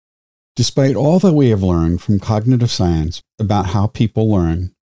Despite all that we have learned from cognitive science about how people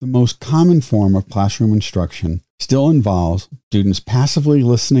learn, the most common form of classroom instruction still involves students passively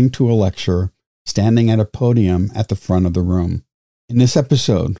listening to a lecture, standing at a podium at the front of the room. In this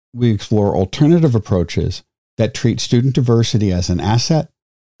episode, we explore alternative approaches that treat student diversity as an asset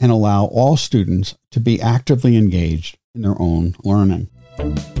and allow all students to be actively engaged in their own learning.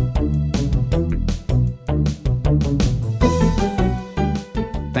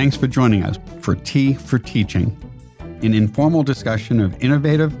 Thanks for joining us for T for Teaching, an informal discussion of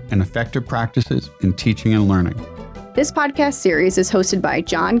innovative and effective practices in teaching and learning. This podcast series is hosted by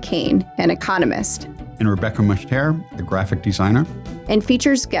John Kane, an economist, and Rebecca Mushtare, a graphic designer, and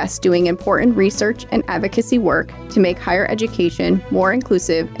features guests doing important research and advocacy work to make higher education more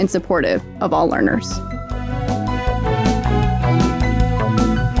inclusive and supportive of all learners.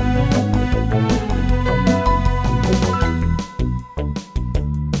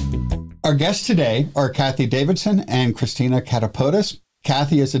 Our guests today are Kathy Davidson and Christina Katopodis.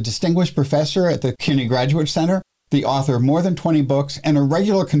 Kathy is a distinguished professor at the CUNY Graduate Center, the author of more than 20 books, and a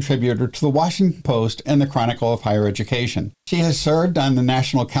regular contributor to the Washington Post and the Chronicle of Higher Education. She has served on the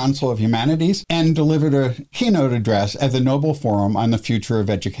National Council of Humanities and delivered a keynote address at the Nobel Forum on the Future of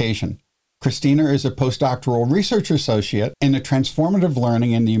Education. Christina is a postdoctoral research associate in the Transformative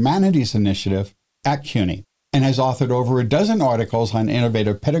Learning in the Humanities Initiative at CUNY, and has authored over a dozen articles on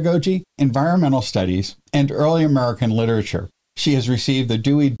innovative pedagogy, environmental studies, and early American literature. She has received the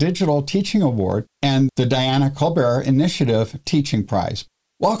Dewey Digital Teaching Award and the Diana Colbert Initiative Teaching Prize.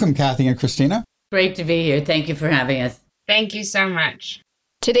 Welcome, Kathy and Christina. Great to be here. Thank you for having us. Thank you so much.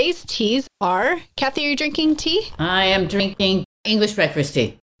 Today's teas are, Kathy, are you drinking tea? I am drinking English breakfast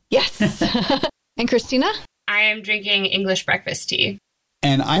tea. Yes. And Christina? I am drinking English breakfast tea.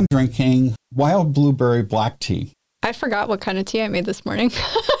 And I'm drinking wild blueberry black tea. I forgot what kind of tea I made this morning.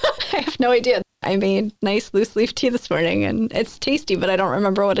 I have no idea. I made nice loose leaf tea this morning, and it's tasty, but I don't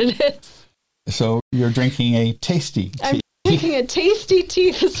remember what it is. So you're drinking a tasty tea. I'm drinking a tasty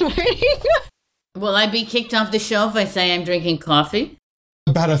tea this morning. Will I be kicked off the show if I say I'm drinking coffee?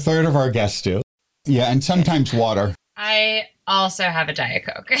 About a third of our guests do. Yeah, and sometimes water. I also have a Diet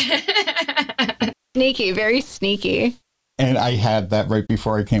Coke. Sneaky, very sneaky. And I had that right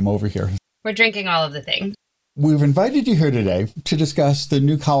before I came over here. We're drinking all of the things. We've invited you here today to discuss the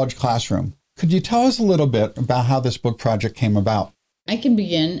new college classroom. Could you tell us a little bit about how this book project came about? I can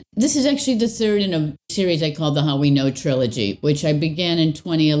begin. This is actually the third in a series I call the How We Know Trilogy, which I began in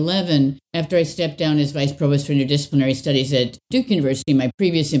 2011 after I stepped down as Vice Provost for Interdisciplinary Studies at Duke University, my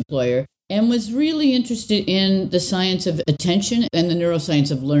previous employer, and was really interested in the science of attention and the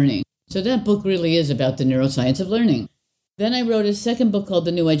neuroscience of learning. So that book really is about the neuroscience of learning. Then I wrote a second book called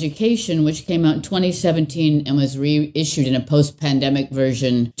The New Education, which came out in 2017 and was reissued in a post-pandemic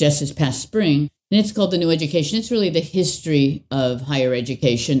version just this past spring. And it's called The New Education. It's really the history of higher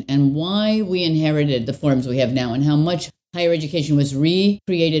education and why we inherited the forms we have now and how much higher education was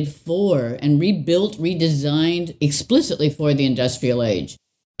recreated for and rebuilt, redesigned explicitly for the industrial age.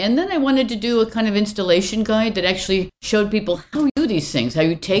 And then I wanted to do a kind of installation guide that actually showed people how you do these things, how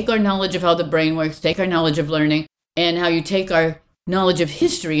you take our knowledge of how the brain works, take our knowledge of learning, and how you take our knowledge of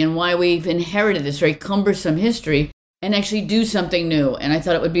history and why we've inherited this very cumbersome history and actually do something new. And I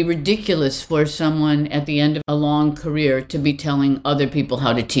thought it would be ridiculous for someone at the end of a long career to be telling other people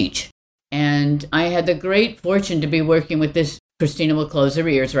how to teach. And I had the great fortune to be working with this, Christina will close her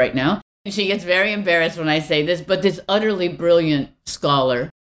ears right now. She gets very embarrassed when I say this, but this utterly brilliant scholar,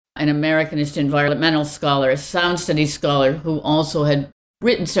 an Americanist environmental scholar, a sound studies scholar who also had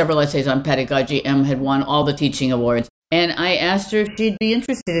written several essays on pedagogy and had won all the teaching awards. And I asked her if she'd be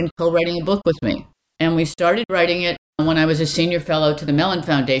interested in co-writing a book with me. And we started writing it when I was a senior fellow to the Mellon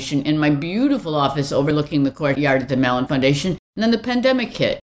Foundation in my beautiful office overlooking the courtyard at the Mellon Foundation. And then the pandemic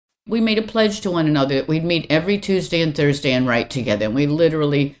hit. We made a pledge to one another that we'd meet every Tuesday and Thursday and write together. And we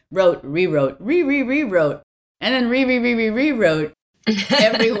literally wrote, rewrote, rewrote, and then rewrote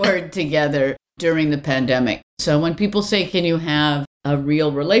every word together during the pandemic. So when people say, can you have a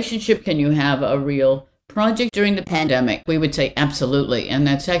real relationship? Can you have a real project during the pandemic? We would say absolutely. And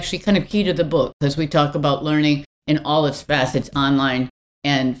that's actually kind of key to the book because we talk about learning in all its facets, online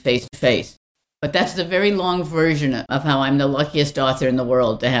and face-to-face. But that's the very long version of how I'm the luckiest author in the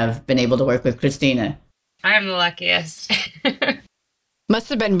world to have been able to work with Christina. I'm the luckiest. Must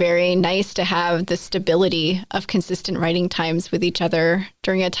have been very nice to have the stability of consistent writing times with each other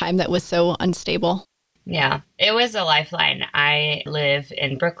during a time that was so unstable. Yeah, it was a lifeline. I live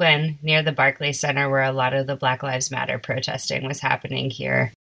in Brooklyn near the Barclays Center where a lot of the Black Lives Matter protesting was happening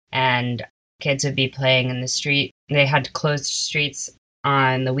here. And kids would be playing in the street. They had closed streets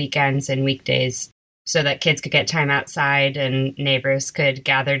on the weekends and weekdays so that kids could get time outside and neighbors could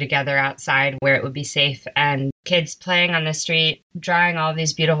gather together outside where it would be safe, and kids playing on the street, drawing all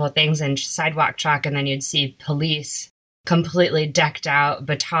these beautiful things in sidewalk chalk, and then you'd see police completely decked out,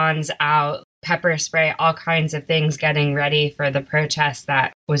 batons out, pepper spray, all kinds of things getting ready for the protest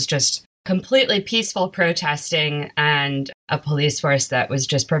that was just completely peaceful protesting, and a police force that was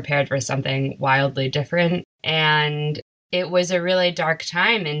just prepared for something wildly different. And it was a really dark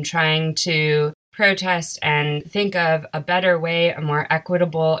time in trying to protest and think of a better way, a more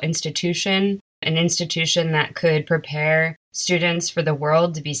equitable institution, an institution that could prepare students for the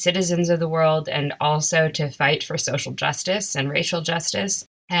world to be citizens of the world and also to fight for social justice and racial justice.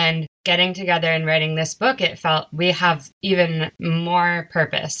 And getting together and writing this book, it felt we have even more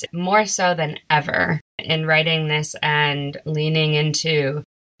purpose, more so than ever, in writing this and leaning into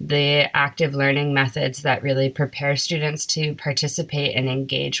the active learning methods that really prepare students to participate and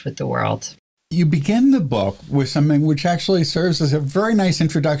engage with the world. You begin the book with something which actually serves as a very nice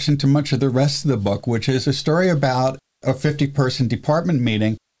introduction to much of the rest of the book, which is a story about a 50-person department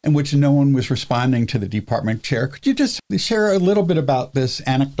meeting in which no one was responding to the department chair. Could you just share a little bit about this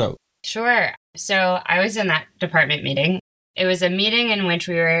anecdote? Sure. So I was in that department meeting. It was a meeting in which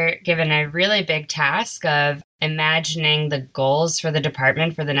we were given a really big task of imagining the goals for the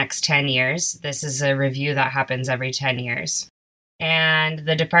department for the next 10 years. This is a review that happens every 10 years. And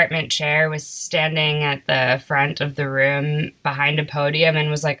the department chair was standing at the front of the room behind a podium and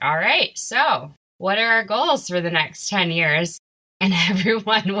was like, all right, so what are our goals for the next 10 years? And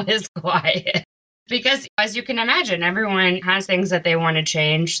everyone was quiet. Because as you can imagine, everyone has things that they want to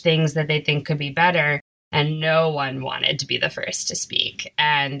change, things that they think could be better. And no one wanted to be the first to speak.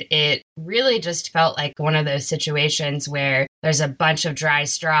 And it really just felt like one of those situations where there's a bunch of dry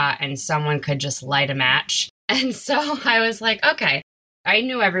straw and someone could just light a match. And so I was like, okay, I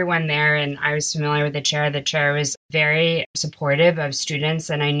knew everyone there and I was familiar with the chair. The chair was very supportive of students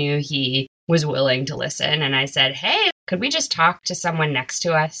and I knew he was willing to listen. And I said, hey, could we just talk to someone next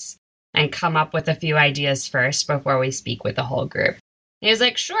to us and come up with a few ideas first before we speak with the whole group? And he was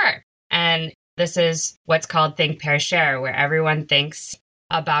like, sure. And this is what's called Think, Pair, Share, where everyone thinks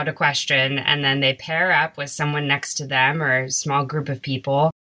about a question and then they pair up with someone next to them or a small group of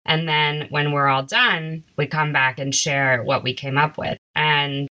people. And then when we're all done, we come back and share what we came up with.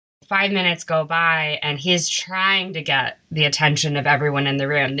 And 5 minutes go by and he's trying to get the attention of everyone in the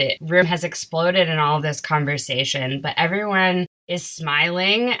room. The room has exploded in all of this conversation, but everyone is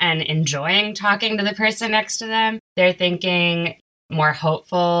smiling and enjoying talking to the person next to them. They're thinking more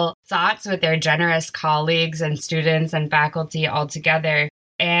hopeful thoughts with their generous colleagues and students and faculty all together.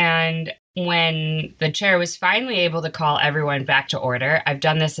 And when the chair was finally able to call everyone back to order, I've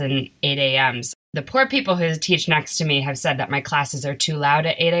done this in 8 a.m.s. The poor people who teach next to me have said that my classes are too loud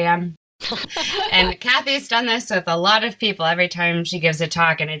at 8 a.m. And Kathy's done this with a lot of people every time she gives a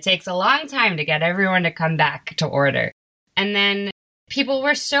talk, and it takes a long time to get everyone to come back to order. And then people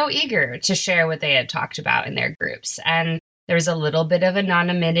were so eager to share what they had talked about in their groups. And there was a little bit of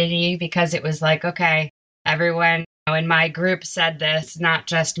anonymity because it was like, okay, everyone in my group said this, not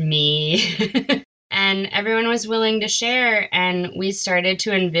just me. And everyone was willing to share. And we started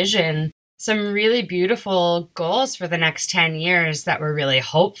to envision some really beautiful goals for the next 10 years that were really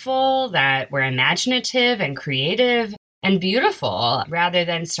hopeful, that were imaginative and creative and beautiful, rather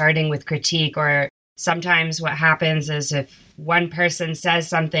than starting with critique. Or sometimes what happens is if one person says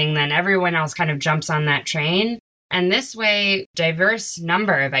something, then everyone else kind of jumps on that train. And this way, diverse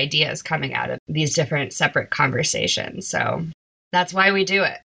number of ideas coming out of these different separate conversations. So that's why we do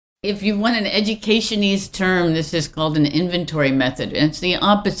it. If you want an educationese term, this is called an inventory method. And it's the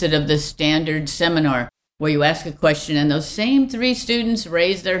opposite of the standard seminar where you ask a question and those same 3 students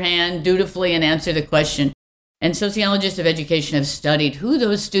raise their hand dutifully and answer the question. And sociologists of education have studied who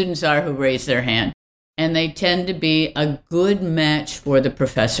those students are who raise their hand. And they tend to be a good match for the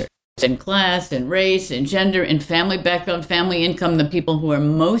professor. In class, in race, in gender, in family background, family income, the people who are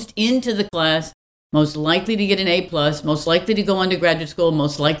most into the class, most likely to get an A+, most likely to go on to graduate school,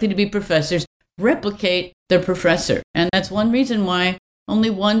 most likely to be professors, replicate their professor. And that's one reason why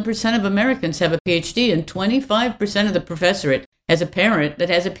only 1% of Americans have a PhD and 25% of the professorate has a parent that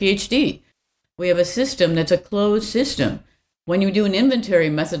has a PhD. We have a system that's a closed system. When you do an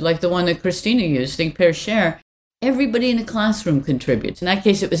inventory method like the one that Christina used, Think, Pair, Share, everybody in a classroom contributes. In that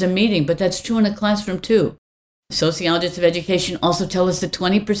case, it was a meeting, but that's true in a classroom too. Sociologists of education also tell us that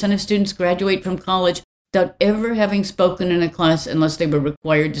 20% of students graduate from college without ever having spoken in a class unless they were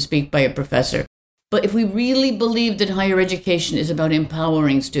required to speak by a professor. But if we really believe that higher education is about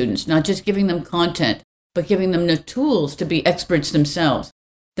empowering students, not just giving them content, but giving them the tools to be experts themselves,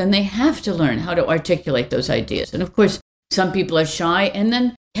 then they have to learn how to articulate those ideas. And of course, some people are shy, and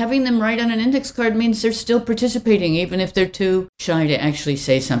then having them write on an index card means they're still participating, even if they're too shy to actually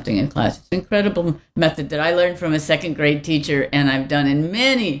say something in class. It's an incredible method that I learned from a second grade teacher, and I've done in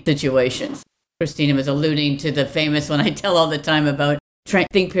many situations. Christina was alluding to the famous one I tell all the time about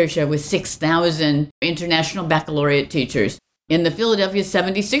Think Pearshare with 6,000 international baccalaureate teachers in the Philadelphia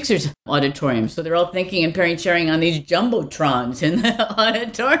 76ers auditorium. So they're all thinking and pairing sharing on these jumbotrons in the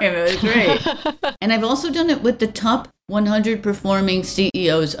auditorium. It was great. And I've also done it with the top 100 performing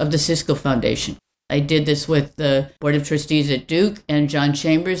CEOs of the Cisco Foundation. I did this with the Board of Trustees at Duke, and John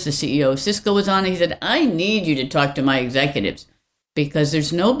Chambers, the CEO of Cisco, was on. He said, I need you to talk to my executives because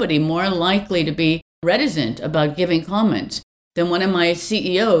there's nobody more likely to be reticent about giving comments than one of my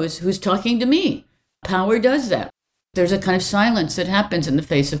CEOs who's talking to me. Power does that. There's a kind of silence that happens in the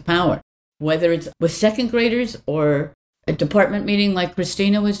face of power, whether it's with second graders or a department meeting like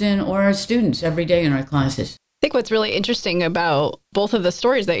Christina was in, or our students every day in our classes. I think what's really interesting about both of the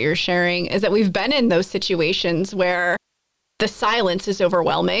stories that you're sharing is that we've been in those situations where the silence is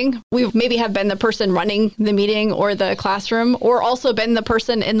overwhelming. We maybe have been the person running the meeting or the classroom, or also been the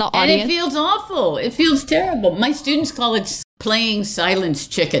person in the audience. And it feels awful. It feels terrible. My students call it playing silence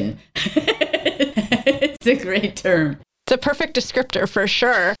chicken. It's a great term. It's a perfect descriptor for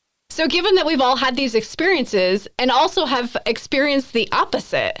sure. So given that we've all had these experiences and also have experienced the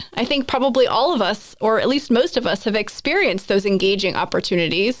opposite, I think probably all of us, or at least most of us, have experienced those engaging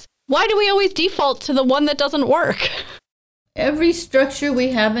opportunities. Why do we always default to the one that doesn't work? Every structure we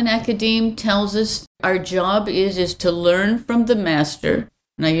have in academe tells us our job is to learn from the master,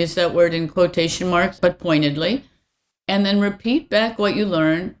 and I use that word in quotation marks, but pointedly, and then repeat back what you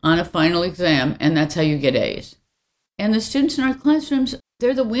learn on a final exam, and that's how you get A's. And the students in our classrooms,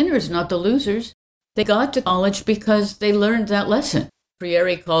 they're the winners, not the losers. They got to college because they learned that lesson.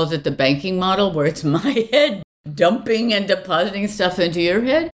 Freire calls it the banking model, where it's my head dumping and depositing stuff into your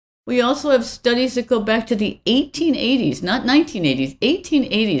head. We also have studies that go back to the 1880s, not 1980s,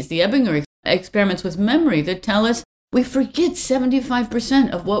 1880s, the Ebinger experiments with memory that tell us we forget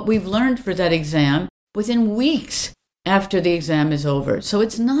 75% of what we've learned for that exam within weeks after the exam is over. So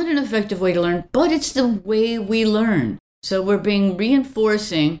it's not an effective way to learn, but it's the way we learn. So we're being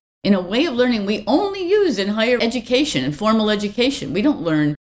reinforcing in a way of learning we only use in higher education and formal education. We don't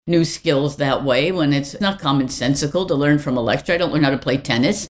learn new skills that way when it's not commonsensical to learn from a lecture. I don't learn how to play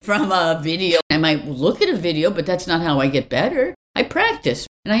tennis from a video. I might look at a video, but that's not how I get better. I practice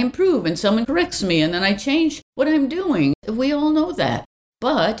and I improve and someone corrects me and then I change what I'm doing. We all know that.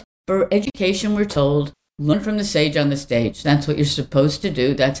 But for education, we're told, learn from the sage on the stage. That's what you're supposed to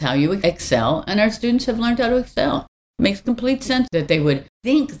do. That's how you excel. And our students have learned how to excel. It makes complete sense that they would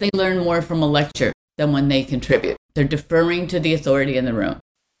think they learn more from a lecture than when they contribute. They're deferring to the authority in the room.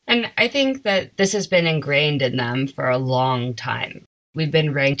 And I think that this has been ingrained in them for a long time. We've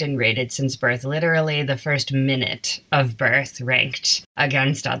been ranked and rated since birth, literally the first minute of birth ranked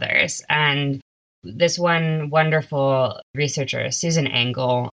against others. And this one wonderful researcher, Susan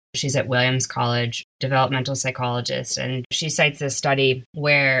Engel, she's at Williams College, developmental psychologist, and she cites this study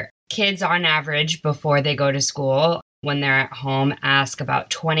where kids on average before they go to school, when they're at home, ask about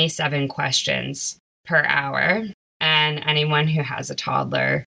 27 questions per hour. And anyone who has a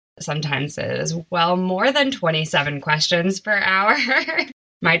toddler sometimes says, well, more than 27 questions per hour.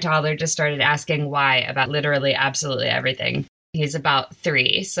 My toddler just started asking why about literally absolutely everything. He's about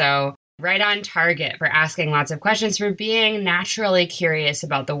 3, so right on target for asking lots of questions, for being naturally curious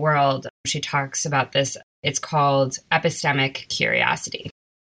about the world. She talks about this. It's called epistemic curiosity.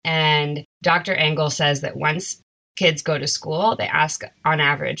 And Dr. Engel says that once kids go to school, they ask on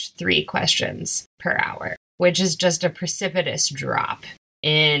average 3 questions per hour, which is just a precipitous drop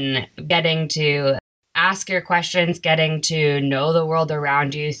in getting to ask your questions, getting to know the world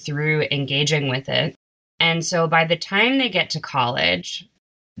around you through engaging with it. And so by the time they get to college,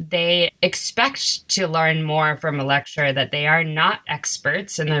 they expect to learn more from a lecturer, that they are not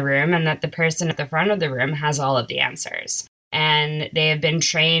experts in the room and that the person at the front of the room has all of the answers. And they have been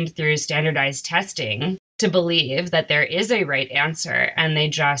trained through standardized testing to believe that there is a right answer and they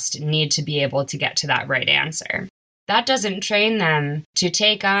just need to be able to get to that right answer. That doesn't train them to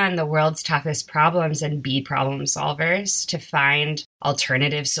take on the world's toughest problems and be problem solvers, to find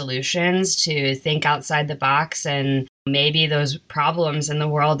alternative solutions, to think outside the box. And maybe those problems in the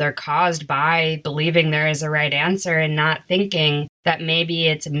world are caused by believing there is a right answer and not thinking that maybe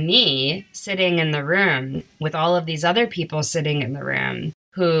it's me sitting in the room with all of these other people sitting in the room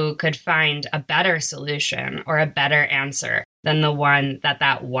who could find a better solution or a better answer than the one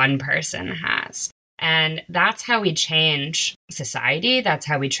that one person has. And that's how we change society. That's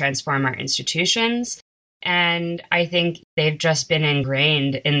how we transform our institutions. And I think they've just been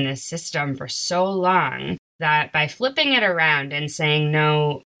ingrained in this system for so long that by flipping it around and saying,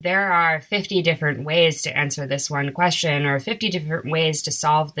 no, there are 50 different ways to answer this one question or 50 different ways to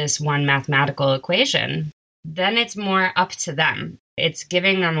solve this one mathematical equation, then it's more up to them. It's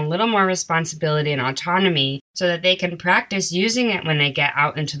giving them a little more responsibility and autonomy so that they can practice using it when they get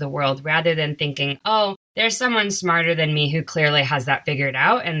out into the world rather than thinking, oh, there's someone smarter than me who clearly has that figured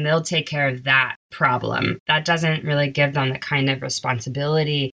out and they'll take care of that problem. That doesn't really give them the kind of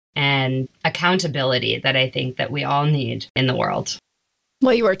responsibility and accountability that I think that we all need in the world.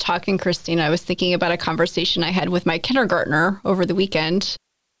 While you were talking, Christina, I was thinking about a conversation I had with my kindergartner over the weekend,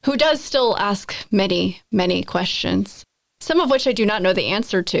 who does still ask many, many questions, some of which I do not know the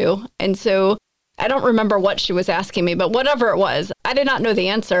answer to. And so I don't remember what she was asking me, but whatever it was, I did not know the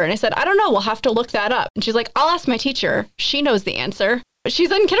answer. And I said, I don't know, we'll have to look that up. And she's like, I'll ask my teacher. She knows the answer. But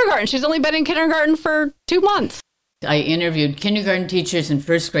she's in kindergarten. She's only been in kindergarten for 2 months. I interviewed kindergarten teachers and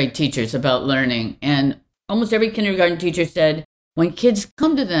first grade teachers about learning. And almost every kindergarten teacher said, when kids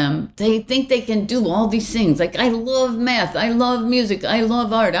come to them, they think they can do all these things. Like, I love math, I love music, I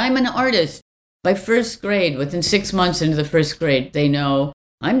love art, I'm an artist. By first grade, within 6 months into the first grade, they know,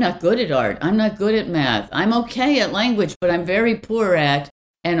 I'm not good at art, I'm not good at math, I'm okay at language, but I'm very poor at,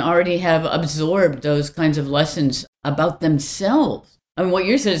 and already have absorbed those kinds of lessons about themselves. I mean, what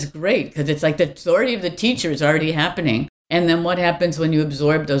you said is great, because it's like the authority of the teacher is already happening. And then what happens when you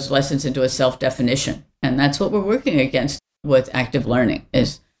absorb those lessons into a self-definition? And that's what we're working against with active learning,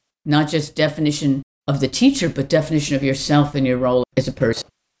 is not just definition of the teacher, but definition of yourself and your role as a person.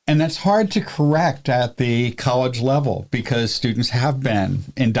 And that's hard to correct at the college level because students have been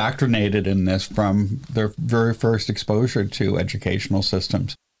indoctrinated in this from their very first exposure to educational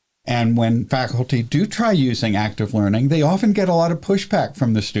systems. And when faculty do try using active learning, they often get a lot of pushback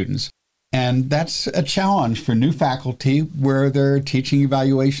from the students. And that's a challenge for new faculty where their teaching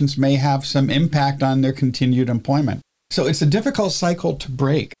evaluations may have some impact on their continued employment. So it's a difficult cycle to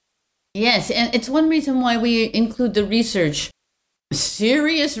break. Yes, and it's one reason why we include the research,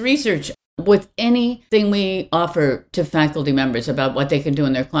 serious research, with anything we offer to faculty members about what they can do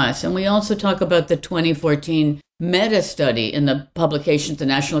in their class. And we also talk about the 2014 meta-study in the publication, the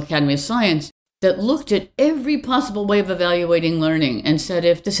National Academy of Science, that looked at every possible way of evaluating learning and said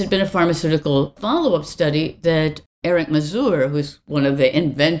if this had been a pharmaceutical follow-up study, that Eric Mazur, who's one of the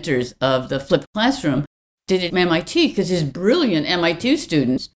inventors of the flipped classroom, did at MIT because his brilliant MIT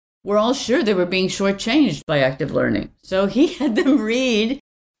students were all sure they were being shortchanged by active learning. So he had them read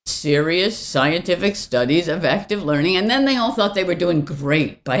serious scientific studies of active learning, and then they all thought they were doing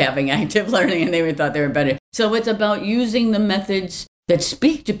great by having active learning, and they thought they were better. So it's about using the methods that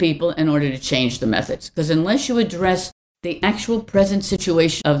speak to people in order to change the methods. Because unless you address the actual present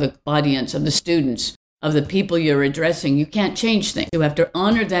situation of the audience, of the students, of the people you're addressing, you can't change things. You have to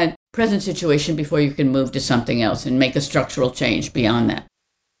honor that present situation before you can move to something else and make a structural change beyond that.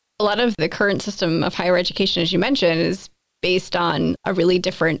 A lot of the current system of higher education, as you mentioned, is based on a really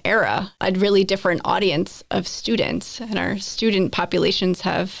different era, a really different audience of students. And our student populations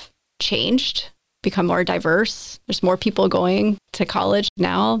have changed, become more diverse. There's more people going to college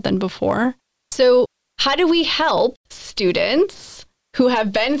now than before. So how do we help students who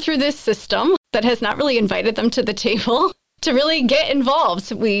have been through this system that has not really invited them to the table to really get involved?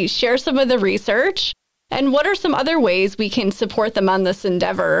 So we share some of the research. And what are some other ways we can support them on this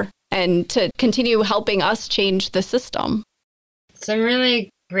endeavor and to continue helping us change the system? Some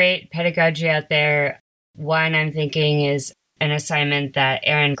really great pedagogy out there. One I'm thinking is an assignment that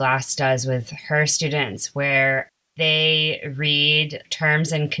Erin Glass does with her students, where they read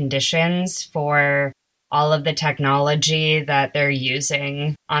terms and conditions for all of the technology that they're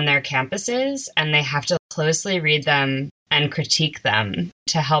using on their campuses, and they have to closely read them and critique them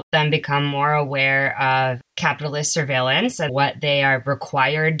to help them become more aware of capitalist surveillance and what they are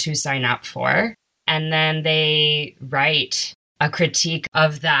required to sign up for. And then they write a critique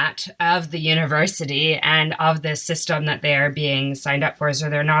of that, of the university and of the system that they are being signed up for. So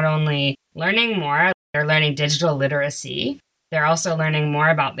they're not only learning more, they're learning digital literacy. They're also learning more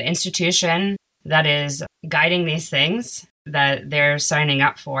about the institution that is guiding these things that they're signing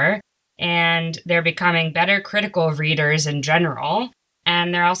up for. And they're becoming better critical readers in general.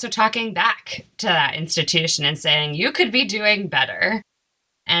 And they're also talking back to that institution and saying, you could be doing better.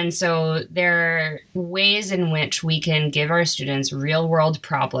 And so there are ways in which we can give our students real world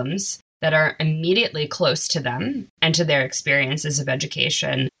problems that are immediately close to them and to their experiences of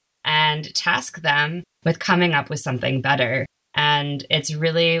education, and task them with coming up with something better. And it's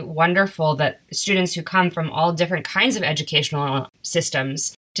really wonderful that students who come from all different kinds of educational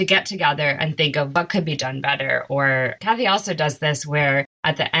systems to get together and think of what could be done better. Or Kathy also does this where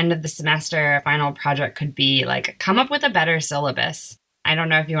at the end of the semester, a final project could be like, come up with a better syllabus. I don't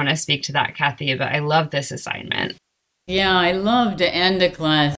know if you want to speak to that, Kathy, but I love this assignment. Yeah, I love to end a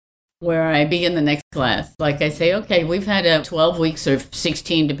class where I begin the next class. Like I say, okay, we've had 12 weeks or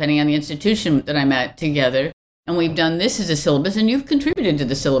 16, depending on the institution that I'm at, together. And we've done this as a syllabus, and you've contributed to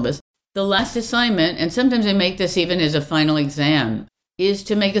the syllabus. The last assignment, and sometimes I make this even as a final exam, is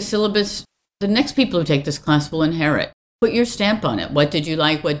to make a syllabus the next people who take this class will inherit. Put your stamp on it. What did you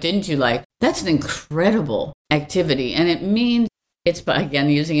like? What didn't you like? That's an incredible activity. And it means, it's, again,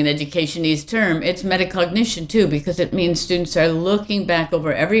 using an educationese term, it's metacognition too, because it means students are looking back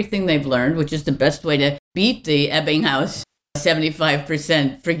over everything they've learned, which is the best way to beat the Ebbinghaus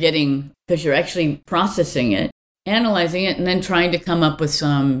 75% forgetting, because you're actually processing it, analyzing it, and then trying to come up with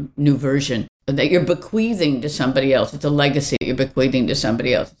some new version that you're bequeathing to somebody else. It's a legacy that you're bequeathing to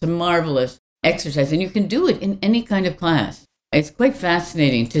somebody else. It's a marvelous exercise, and you can do it in any kind of class. It's quite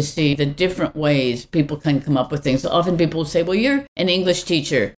fascinating to see the different ways people can come up with things. Often people will say, well, you're an English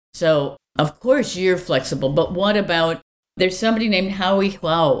teacher, so of course you're flexible, but what about, there's somebody named Howie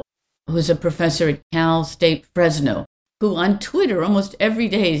Huo, who's a professor at Cal State Fresno, who on Twitter almost every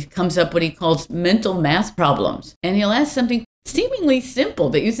day comes up what he calls mental math problems. And he'll ask something seemingly simple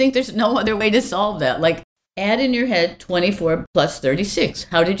that you think there's no other way to solve that. Like, add in your head 24 plus 36.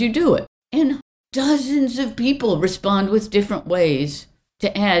 How did you do it? And dozens of people respond with different ways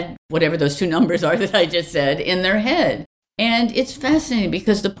to add whatever those two numbers are that I just said in their head. And it's fascinating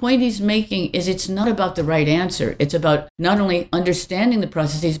because the point he's making is it's not about the right answer. It's about not only understanding the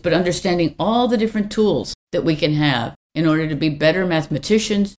processes, but understanding all the different tools that we can have in order to be better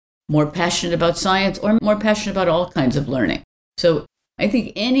mathematicians, more passionate about science, or more passionate about all kinds of learning. So I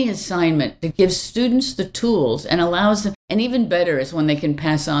think any assignment that gives students the tools and allows them, and even better is when they can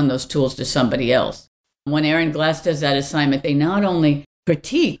pass on those tools to somebody else. When Aaron Glass does that assignment, they not only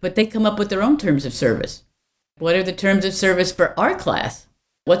critique, but they come up with their own terms of service. What are the terms of service for our class?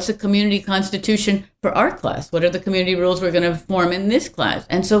 What's the community constitution for our class? What are the community rules we're going to form in this class?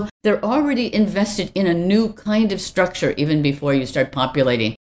 And so they're already invested in a new kind of structure even before you start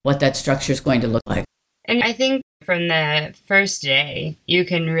populating what that structure is going to look like. And I think from the first day, you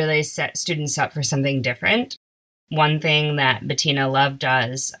can really set students up for something different. One thing that Bettina Love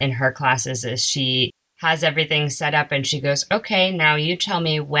does in her classes is she has everything set up and she goes, okay, now you tell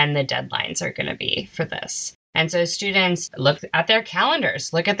me when the deadlines are going to be for this. And so students look at their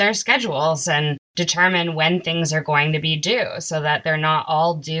calendars, look at their schedules, and determine when things are going to be due so that they're not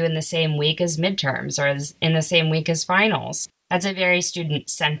all due in the same week as midterms or in the same week as finals. That's a very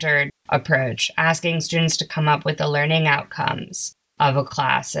student-centered approach, asking students to come up with the learning outcomes of a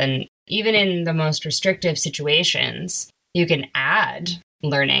class. And even in the most restrictive situations, you can add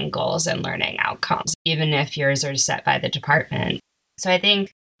learning goals and learning outcomes, even if yours are set by the department. So I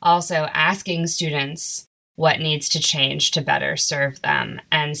think also asking students what needs to change to better serve them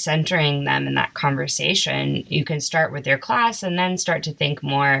and centering them in that conversation. You can start with your class and then start to think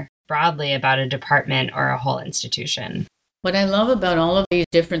more broadly about a department or a whole institution. What I love about all of these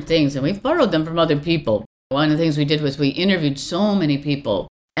different things, and we've borrowed them from other people. One of the things we did was we interviewed so many people.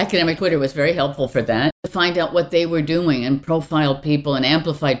 Academic Twitter was very helpful for that, to find out what they were doing and profiled people and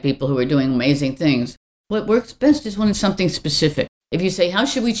amplified people who were doing amazing things. What works best is when it's something specific. If you say, how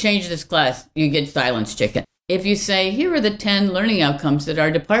should we change this class? You get silence chicken. If you say, here are the 10 learning outcomes that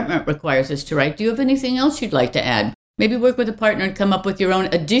our department requires us to write, do you have anything else you'd like to add? Maybe work with a partner and come up with your own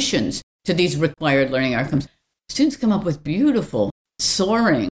additions to these required learning outcomes. Students come up with beautiful,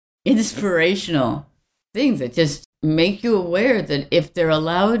 soaring, inspirational things that just make you aware that if they're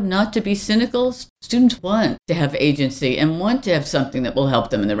allowed not to be cynical, students want to have agency and want to have something that will help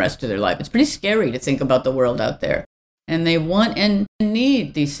them in the rest of their life. It's pretty scary to think about the world out there. And they want and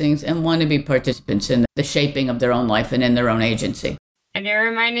need these things and want to be participants in the shaping of their own life and in their own agency. And you're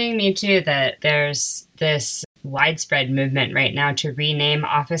reminding me, too, that there's this widespread movement right now to rename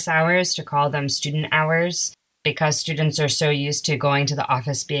office hours, to call them student hours, because students are so used to going to the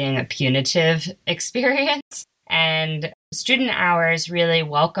office being a punitive experience. And student hours really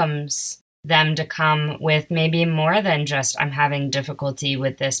welcomes them to come with maybe more than just, I'm having difficulty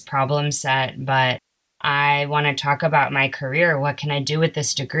with this problem set, but I want to talk about my career. What can I do with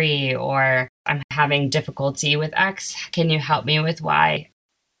this degree? Or I'm having difficulty with X. Can you help me with Y?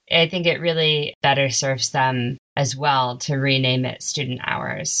 I think it really better serves them as well to rename it student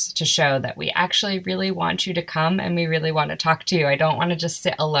hours, to show that we actually really want you to come and we really want to talk to you. I don't want to just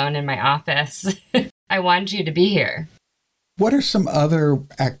sit alone in my office. I want you to be here. What are some other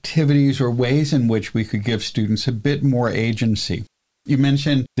activities or ways in which we could give students a bit more agency? You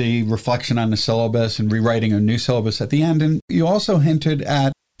mentioned the reflection on the syllabus and rewriting a new syllabus at the end, and you also hinted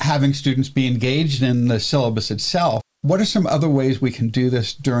at having students be engaged in the syllabus itself. What are some other ways we can do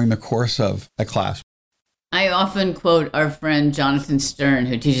this during the course of a class? I often quote our friend Jonathan Stern,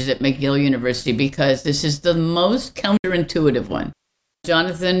 who teaches at McGill University, because this is the most counterintuitive one.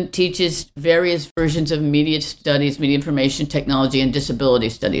 Jonathan teaches various versions of media studies, media information technology, and disability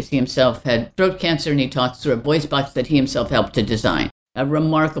studies. He himself had throat cancer, and he talks through a voice box that he himself helped to design. A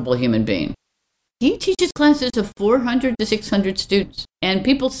remarkable human being. He teaches classes of 400 to 600 students, and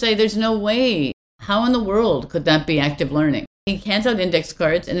people say there's no way. How in the world could that be active learning? He hands out index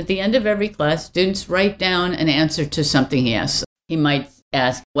cards, and at the end of every class, students write down an answer to something he asks. He might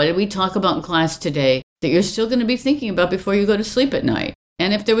ask, what did we talk about in class today that you're still going to be thinking about before you go to sleep at night?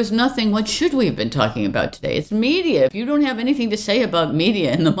 And if there was nothing, what should we have been talking about today? It's media. If you don't have anything to say about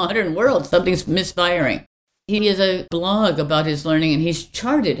media in the modern world, something's misfiring. He has a blog about his learning, and he's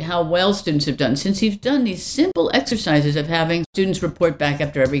charted how well students have done since he's done these simple exercises of having students report back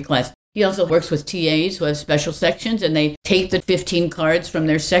after every class. He also works with TAs who have special sections, and they take the 15 cards from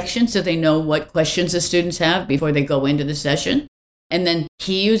their section so they know what questions the students have before they go into the session. And then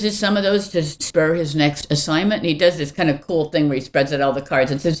he uses some of those to spur his next assignment. And he does this kind of cool thing where he spreads out all the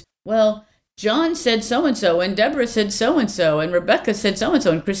cards and says, well, John said so-and-so, and Deborah said so-and-so, and Rebecca said so-and-so,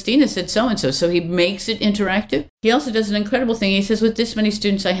 and Christina said so-and-so. So he makes it interactive. He also does an incredible thing. He says, with this many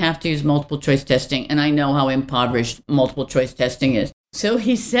students, I have to use multiple choice testing. And I know how impoverished multiple choice testing is. So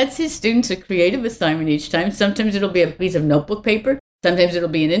he sets his students a creative assignment each time. Sometimes it'll be a piece of notebook paper. Sometimes it'll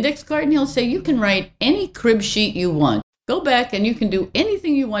be an index card. And he'll say, you can write any crib sheet you want. Go back and you can do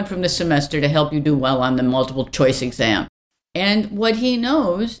anything you want from the semester to help you do well on the multiple choice exam. And what he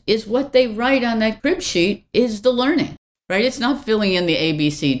knows is what they write on that crib sheet is the learning, right? It's not filling in the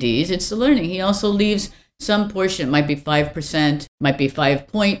ABCDs, it's the learning. He also leaves some portion, it might be 5%, might be 5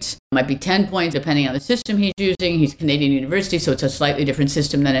 points, might be 10 points, depending on the system he's using. He's Canadian University, so it's a slightly different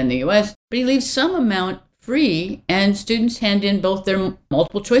system than in the US. But he leaves some amount free, and students hand in both their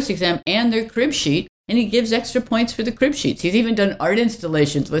multiple choice exam and their crib sheet. And he gives extra points for the crib sheets. He's even done art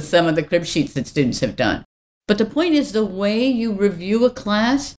installations with some of the crib sheets that students have done. But the point is, the way you review a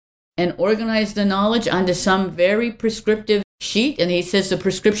class and organize the knowledge onto some very prescriptive sheet, and he says the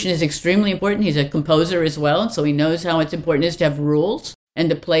prescription is extremely important. He's a composer as well, so he knows how it's important is to have rules and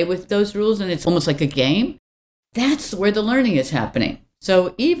to play with those rules, and it's almost like a game. That's where the learning is happening.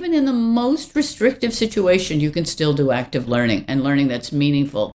 So even in the most restrictive situation, you can still do active learning and learning that's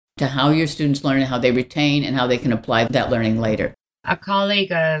meaningful to how your students learn and how they retain and how they can apply that learning later. A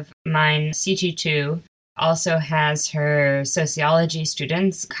colleague of mine, CT2, also has her sociology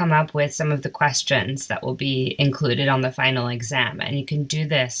students come up with some of the questions that will be included on the final exam. And you can do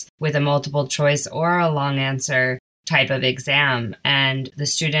this with a multiple choice or a long answer type of exam. And the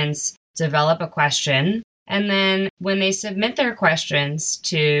students develop a question. And then when they submit their questions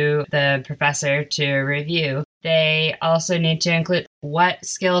to the professor to review, they also need to include what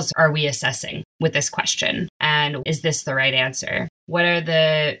skills are we assessing with this question? And is this the right answer? What are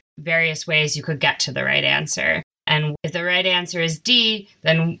the various ways you could get to the right answer? And if the right answer is D,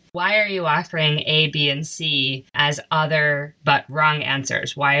 then why are you offering A, B, and C as other but wrong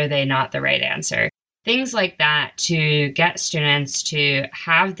answers? Why are they not the right answer? Things like that to get students to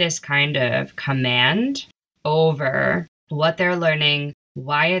have this kind of command over what they're learning,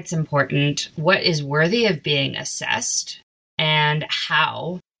 why it's important, what is worthy of being assessed, and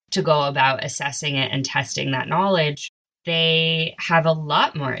how to go about assessing it and testing that knowledge. They have a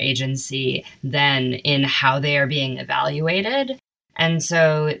lot more agency than in how they are being evaluated. And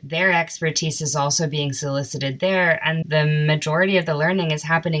so their expertise is also being solicited there. And the majority of the learning is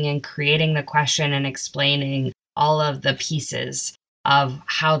happening in creating the question and explaining all of the pieces of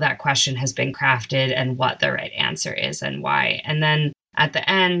how that question has been crafted and what the right answer is and why. And then at the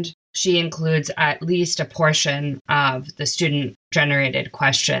end, she includes at least a portion of the student-generated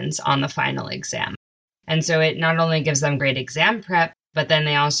questions on the final exam. And so it not only gives them great exam prep, but then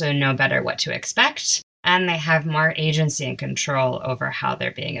they also know better what to expect, and they have more agency and control over how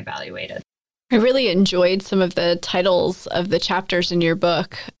they're being evaluated. I really enjoyed some of the titles of the chapters in your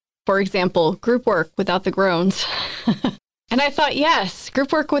book. For example, Group Work Without the Groans. And I thought, yes,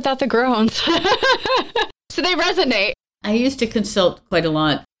 group work without the groans. So they resonate. I used to consult quite a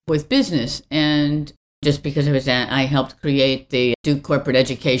lot with business, and just because I helped create the Duke Corporate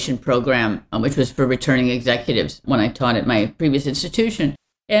Education Program, which was for returning executives when I taught at my previous institution.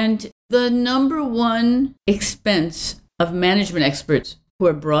 And the number one expense of management experts who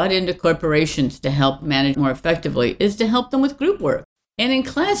are brought into corporations to help manage more effectively is to help them with group work. And in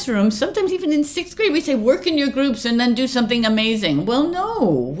classrooms, sometimes even in 6th grade, we say, work in your groups and then do something amazing. Well,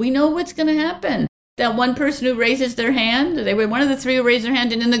 no, we know what's going to happen. That one person who raises their hand, they were one of the 3 who raised their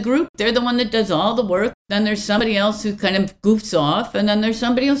hand, and in the group, they're the one that does all the work. Then there's somebody else who kind of goofs off, and then there's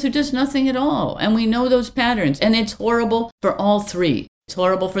somebody else who does nothing at all. And we know those patterns, and it's horrible for all 3. It's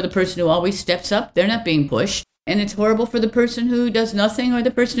horrible for the person who always steps up. They're not being pushed. And it's horrible for the person who does nothing or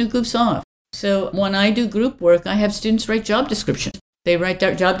the person who goofs off. So when I do group work, I have students write job descriptions. They write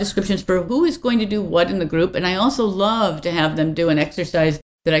their job descriptions for who is going to do what in the group. And I also love to have them do an exercise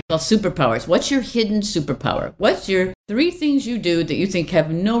that I call superpowers. What's your hidden superpower? What's your 3 things you do that you think have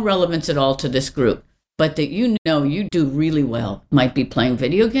no relevance at all to this group, but that you know you do really well? Might be playing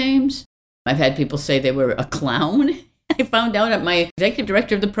video games. I've had people say they were a clown. I found out that my executive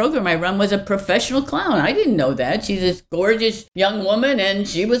director of the program I run was a professional clown. I didn't know that. She's this gorgeous young woman, and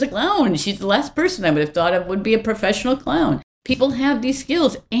she was a clown. She's the last person I would have thought of would be a professional clown. People have these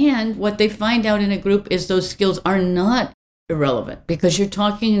skills, and what they find out in a group is those skills are not irrelevant, because you're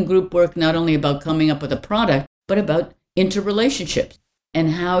talking in group work not only about coming up with a product, but about interrelationships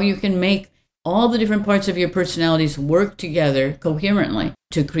and how you can make all the different parts of your personalities work together coherently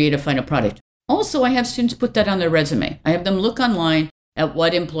to create a final product. Also, I have students put that on their resume. I have them look online at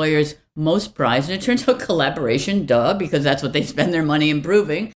what employers most prize, and it turns out collaboration, because that's what they spend their money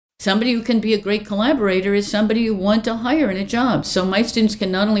improving. Somebody who can be a great collaborator is somebody you want to hire in a job. So my students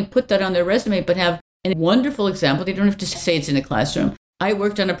can not only put that on their resume, but have a wonderful example. They don't have to say it's in a classroom. I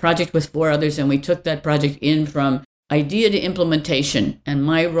worked on a project with 4 others, and we took that project in from idea to implementation. And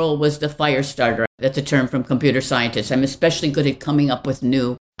my role was the fire starter. That's a term from computer scientists. I'm especially good at coming up with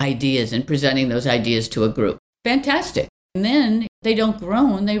new ideas and presenting those ideas to a group. Fantastic. And then they don't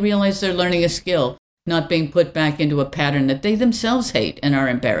groan. They realize they're learning a skill, not being put back into a pattern that they themselves hate and are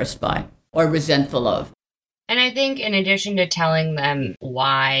embarrassed by or resentful of. And I think in addition to telling them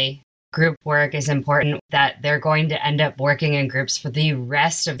why group work is important, that they're going to end up working in groups for the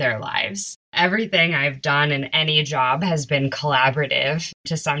rest of their lives. Everything I've done in any job has been collaborative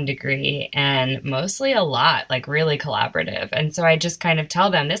to some degree, and mostly a lot, like really collaborative. And so I just kind of tell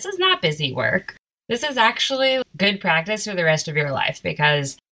them, this is not busy work. This is actually good practice for the rest of your life,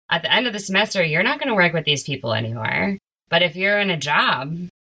 because at the end of the semester, you're not going to work with these people anymore. But if you're in a job,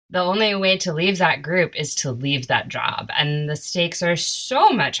 the only way to leave that group is to leave that job. And the stakes are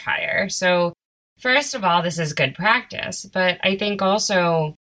so much higher. So first of all, this is good practice. But I think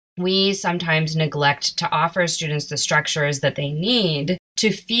also we sometimes neglect to offer students the structures that they need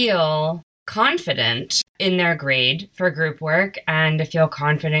to feel confident in their grade for group work and to feel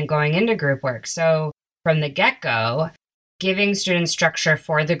confident going into group work. So from the get-go, giving students structure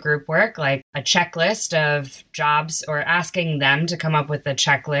for the group work, like a checklist of jobs, or asking them to come up with a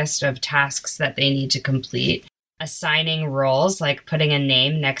checklist of tasks that they need to complete, assigning roles, like putting a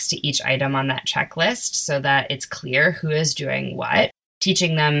name next to each item on that checklist so that it's clear who is doing what.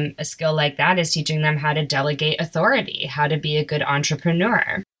 Teaching them a skill like that is teaching them how to delegate authority, how to be a good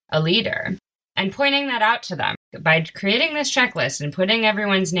entrepreneur, a leader, and pointing that out to them. By creating this checklist and putting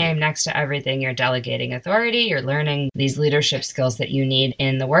everyone's name next to everything, you're delegating authority, you're learning these leadership skills that you need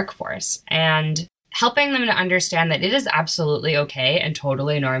in the workforce, and helping them to understand that it is absolutely okay and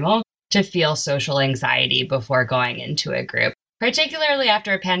totally normal to feel social anxiety before going into a group, particularly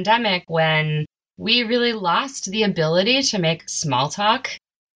after a pandemic when we really lost the ability to make small talk.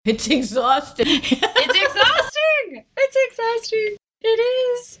 It's exhausting. It's exhausting. It's exhausting. It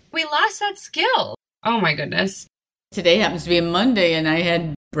is. We lost that skill. Oh my goodness. Today happens to be a Monday, and I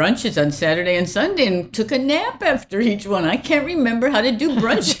had brunches on Saturday and Sunday and took a nap after each one. I can't remember how to do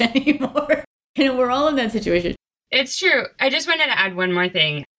brunch anymore. We're all in that situation. It's true. I just wanted to add one more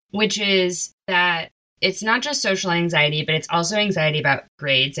thing, which is that it's not just social anxiety, but it's also anxiety about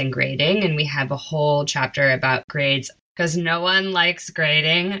grades and grading. And we have a whole chapter about grades because no one likes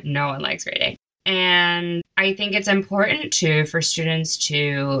grading. No one likes grading. And I think it's important too for students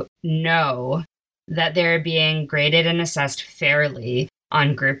to know that they're being graded and assessed fairly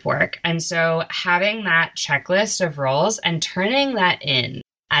on group work. And so having that checklist of roles and turning that in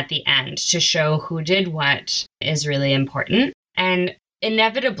at the end to show who did what is really important. And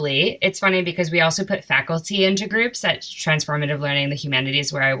inevitably, it's funny because we also put faculty into groups at Transformative Learning, the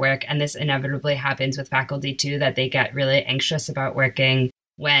humanities where I work. And this inevitably happens with faculty too, that they get really anxious about working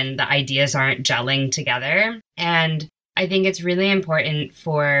when the ideas aren't gelling together. And I think it's really important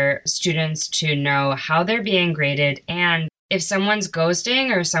for students to know how they're being graded. And if someone's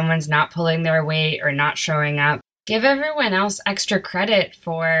ghosting or someone's not pulling their weight or not showing up, give everyone else extra credit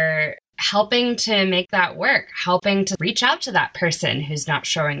for helping to make that work, helping to reach out to that person who's not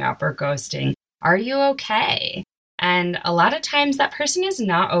showing up or ghosting. Are you okay? And a lot of times that person is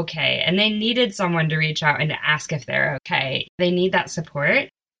not okay, and they needed someone to reach out and to ask if they're okay. They need that support.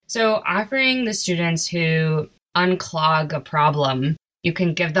 So offering the students who unclog a problem, you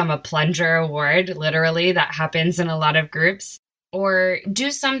can give them a plunger award, literally, that happens in a lot of groups, or do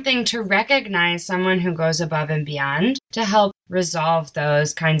something to recognize someone who goes above and beyond to help resolve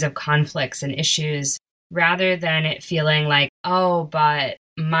those kinds of conflicts and issues, rather than it feeling like, oh, but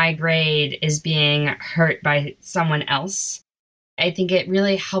my grade is being hurt by someone else. I think it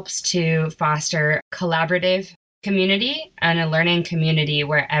really helps to foster collaborative community and a learning community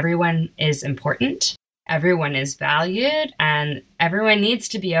where everyone is important, everyone is valued, and everyone needs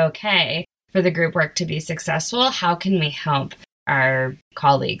to be okay for the group work to be successful. How can we help our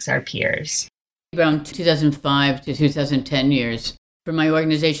colleagues, our peers? Around 2005 to 2010 years, for my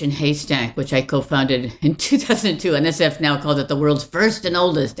organization Haystack, which I co-founded in 2002, NSF now calls it the world's first and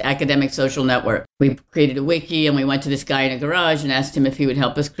oldest academic social network. We created a wiki, and we went to this guy in a garage and asked him if he would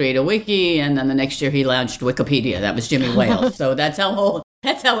help us create a wiki, and then the next year he launched Wikipedia. That was Jimmy Wales. So that's how old,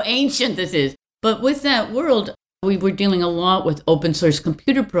 that's how ancient this is. But with that world, we were dealing a lot with open source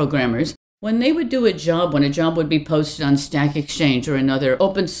computer programmers. When they would do a job, when a job would be posted on Stack Exchange or another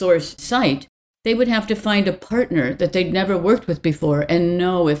open source site, they would have to find a partner that they'd never worked with before and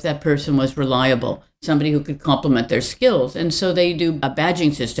know if that person was reliable, somebody who could complement their skills. And so they do a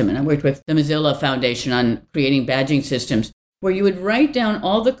badging system. And I worked with the Mozilla Foundation on creating badging systems where you would write down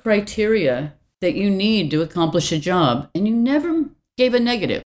all the criteria that you need to accomplish a job. And you never gave a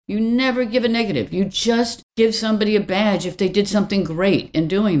negative. You never give a negative. You just give somebody a badge if they did something great in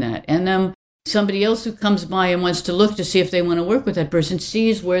doing that. And then somebody else who comes by and wants to look to see if they want to work with that person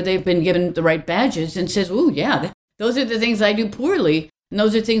sees where they've been given the right badges and says, ooh, yeah, those are the things I do poorly. And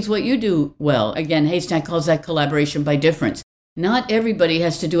those are things what you do well. Again, Haystack calls that collaboration by difference. Not everybody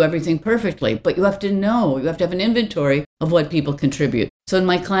has to do everything perfectly, but you have to know, you have to have an inventory of what people contribute. So in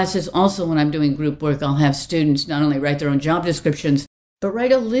my classes, also when I'm doing group work, I'll have students not only write their own job descriptions, but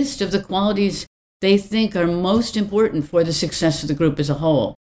write a list of the qualities they think are most important for the success of the group as a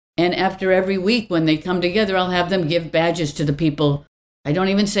whole. And after every week when they come together, I'll have them give badges to the people. I don't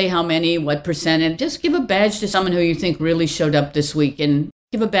even say how many, what percent, and just give a badge to someone who you think really showed up this week and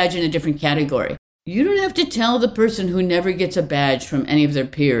give a badge in a different category. You don't have to tell the person who never gets a badge from any of their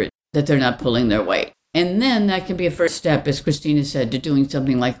peers that they're not pulling their weight. And then that can be a first step, as Christina said, to doing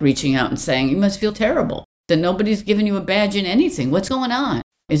something like reaching out and saying, you must feel terrible that nobody's given you a badge in anything. What's going on?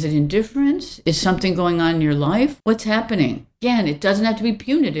 Is it indifference? Is something going on in your life? What's happening? Again, it doesn't have to be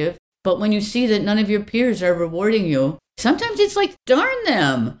punitive, but when you see that none of your peers are rewarding you, sometimes it's like, darn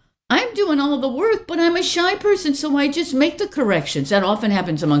them. I'm doing all the work, but I'm a shy person, so I just make the corrections. That often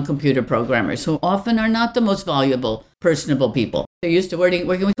happens among computer programmers, who often are not the most valuable, personable people. They're used to working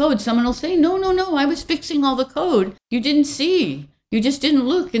with code. Someone will say, no, I was fixing all the code. You didn't see. You just didn't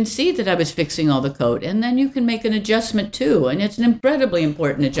look and see that I was fixing all the code. And then you can make an adjustment too. And it's an incredibly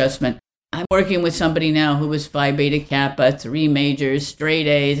important adjustment. I'm working with somebody now who was Phi Beta Kappa, 3 majors, straight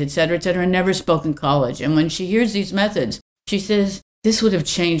A's, et cetera, and never spoke in college. And when she hears these methods, she says, this would have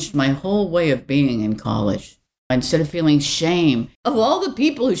changed my whole way of being in college. Instead of feeling shame, of all the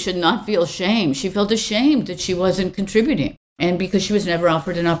people who should not feel shame, she felt ashamed that she wasn't contributing. And because she was never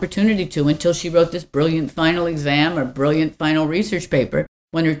offered an opportunity to until she wrote this brilliant final exam or brilliant final research paper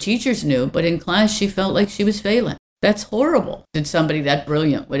when her teachers knew, but in class she felt like she was failing. That's horrible. Did somebody that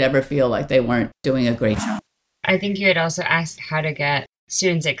brilliant would ever feel like they weren't doing a great job? I think you had also asked how to get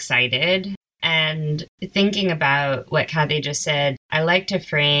students excited. And thinking about what Kathy just said, I like to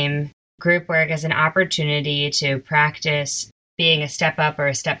frame group work as an opportunity to practice being a step up or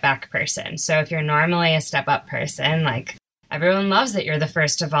a step back person. So if you're normally a step up person, like everyone loves that you're the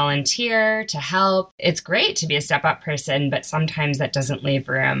first to volunteer, to help. It's great to be a step up person, but sometimes that doesn't leave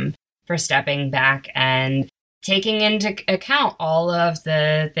room for stepping back and taking into account all of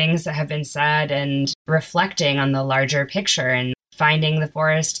the things that have been said and reflecting on the larger picture and finding the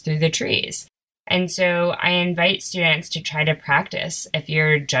forest through the trees. And so I invite students to try to practice. If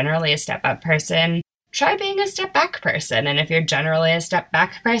you're generally a step up person, try being a step back person. And if you're generally a step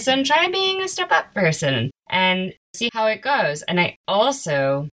back person, try being a step up person and see how it goes. And I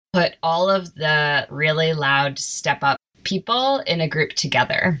also put all of the really loud step up people in a group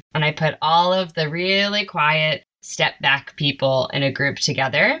together. And I put all of the really quiet step back people in a group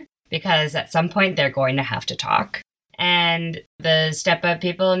together because at some point they're going to have to talk. And the step up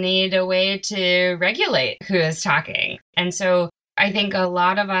people need a way to regulate who is talking. And so I think a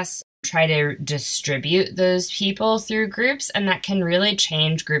lot of us try to distribute those people through groups, and that can really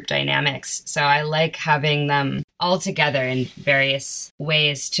change group dynamics. So I like having them all together in various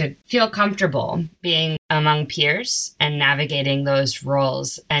ways to feel comfortable being among peers and navigating those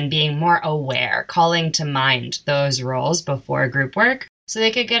roles and being more aware, calling to mind those roles before group work so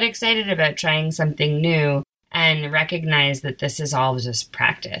they could get excited about trying something new and recognize that this is all just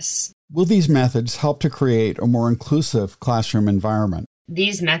practice. Will these methods help to create a more inclusive classroom environment?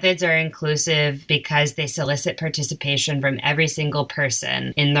 These methods are inclusive because they solicit participation from every single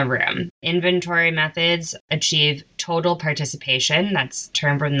person in the room. Inventory methods achieve total participation. That's a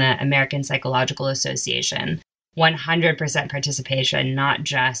term from the American Psychological Association. 100% participation, not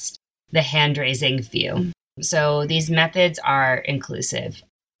just the hand-raising few. So these methods are inclusive.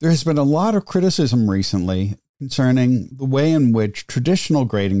 There has been a lot of criticism recently concerning the way in which traditional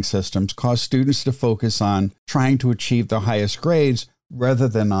grading systems cause students to focus on trying to achieve the highest grades rather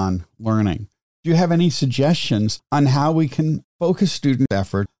than on learning. Do you have any suggestions on how we can focus student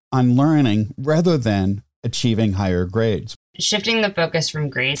effort on learning rather than achieving higher grades? Shifting the focus from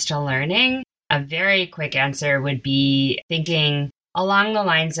grades to learning, a very quick answer would be thinking along the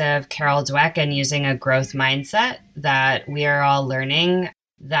lines of Carol Dweck and using a growth mindset that we are all learning,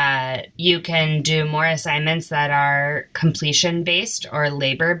 that you can do more assignments that are completion-based or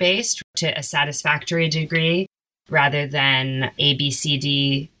labor-based to a satisfactory degree rather than A, B, C,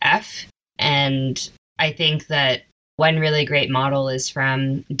 D, F. And I think that one really great model is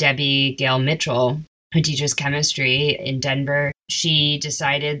from Debbie Gale Mitchell, who teaches chemistry in Denver. She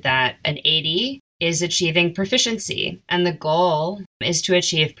decided that an 80 is achieving proficiency, and the goal is to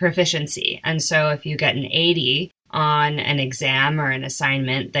achieve proficiency. And so if you get an 80 on an exam or an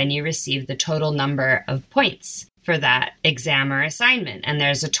assignment, then you receive the total number of points for that exam or assignment. And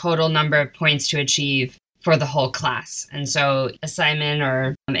there's a total number of points to achieve for the whole class. And so assignment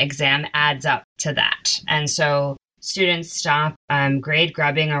or exam adds up to that. And so students stop grade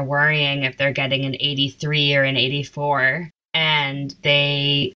grubbing or worrying if they're getting an 83 or an 84, and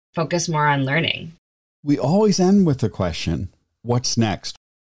they focus more on learning. We always end with the question, what's next?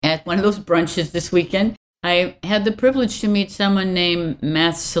 At one of those brunches this weekend, I had the privilege to meet someone named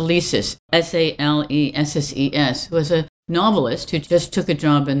Math Salesses, Salesses, who was a novelist who just took a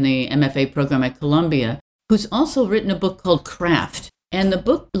job in the MFA program at Columbia, who's also written a book called Craft. And the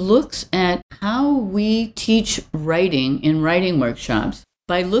book looks at how we teach writing in writing workshops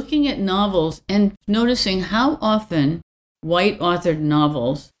by looking at novels and noticing how often white-authored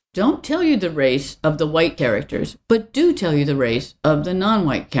novels don't tell you the race of the white characters, but do tell you the race of the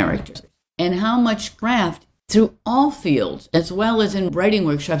non-white characters. And how much craft through all fields, as well as in writing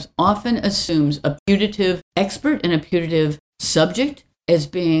workshops, often assumes a putative expert and a putative subject as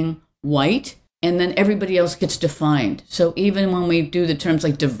being white, and then everybody else gets defined. So even when we do the terms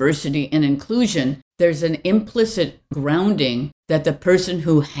like diversity and inclusion, there's an implicit grounding that the person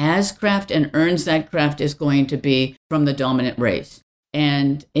who has craft and earns that craft is going to be from the dominant race.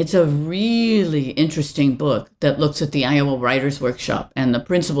 And it's a really interesting book that looks at the Iowa Writers Workshop and the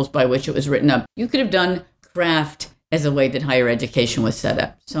principles by which it was written up. You could have done craft as a way that higher education was set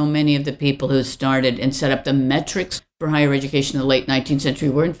up. So many of the people who started and set up the metrics for higher education in the late 19th century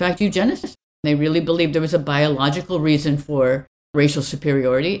were in fact eugenicists. They really believed there was a biological reason for racial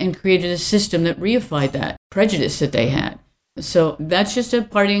superiority and created a system that reified that prejudice that they had. So that's just a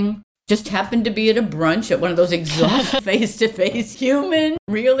parting, just happened to be at a brunch at one of those exhaustive face-to-face human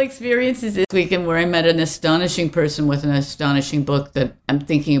real experiences this weekend where I met an astonishing person with an astonishing book that I'm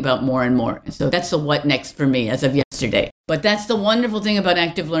thinking about more and more. So that's the what next for me as of yesterday. But that's the wonderful thing about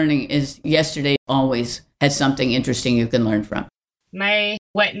active learning is yesterday always has something interesting you can learn from. My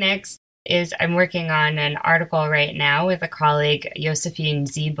what next is I'm working on an article right now with a colleague, Josephine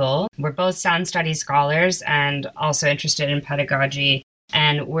Ziebel. We're both sound studies scholars and also interested in pedagogy.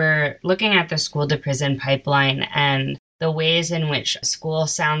 And we're looking at the school to prison pipeline and the ways in which school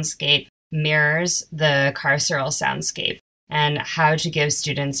soundscape mirrors the carceral soundscape and how to give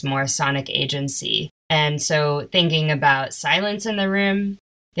students more sonic agency. And so thinking about silence in the room,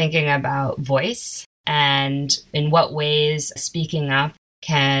 thinking about voice, and in what ways speaking up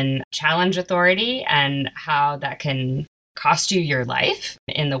can challenge authority and how that can cost you your life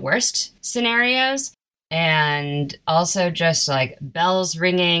in the worst scenarios. And also just like bells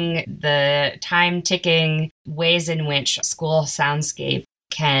ringing, the time ticking, ways in which school soundscape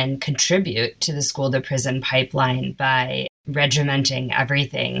can contribute to the school to prison pipeline by regimenting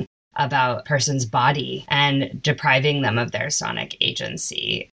everything about a person's body and depriving them of their sonic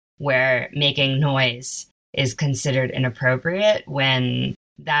agency, where making noise is considered inappropriate when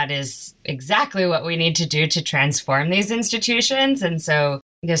that is exactly what we need to do to transform these institutions. And so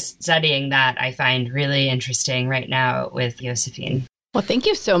because studying that I find really interesting right now with Josephine. Well, thank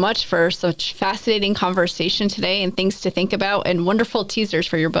you so much for such fascinating conversation today and things to think about and wonderful teasers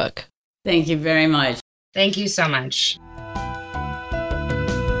for your book. Thank you very much. Thank you so much.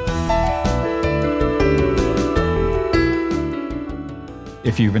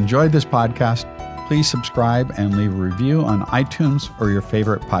 If you've enjoyed this podcast, please subscribe and leave a review on iTunes or your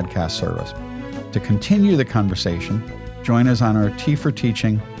favorite podcast service. To continue the conversation, join us on our Tea for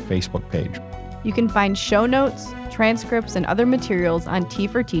Teaching Facebook page. You can find show notes, transcripts, and other materials on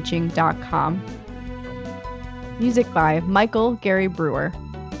teaforteaching.com. Music by Michael Gary Brewer.